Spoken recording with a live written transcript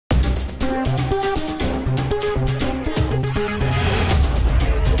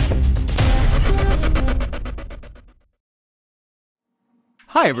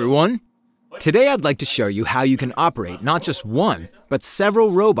Hi everyone! Today I'd like to show you how you can operate not just one, but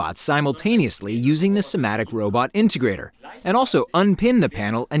several robots simultaneously using the SIMATIC Robot Integrator, and also unpin the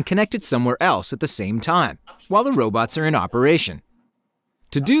panel and connect it somewhere else at the same time, while the robots are in operation.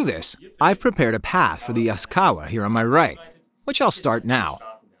 To do this, I've prepared a path for the Yaskawa here on my right, which I'll start now.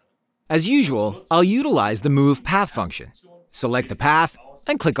 As usual, I'll utilize the Move Path function. Select the path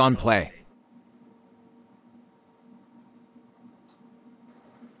and click on Play.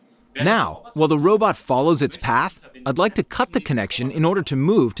 Now, while the robot follows its path, I'd like to cut the connection in order to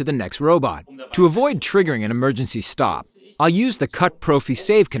move to the next robot. To avoid triggering an emergency stop, I'll use the Cut Profi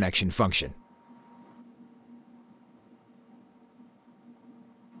Save Connection function.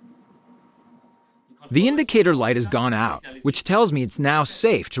 The indicator light has gone out, which tells me it's now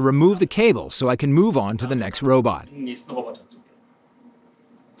safe to remove the cable so I can move on to the next robot.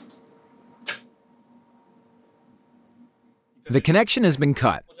 The connection has been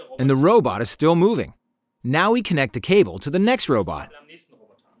cut, and the robot is still moving. Now we connect the cable to the next robot.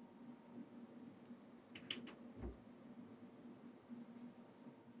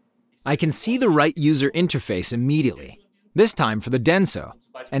 I can see the right user interface immediately, this time for the Denso,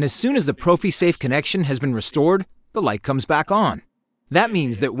 and as soon as the ProfiSafe connection has been restored, the light comes back on. That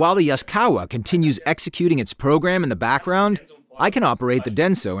means that while the Yaskawa continues executing its program in the background, I can operate the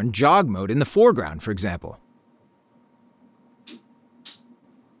Denso in jog mode in the foreground, for example.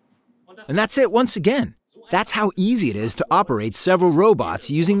 And that's it once again. That's how easy it is to operate several robots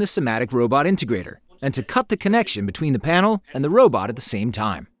using the SIMATIC Robot Integrator, and to cut the connection between the panel and the robot at the same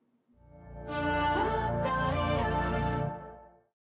time.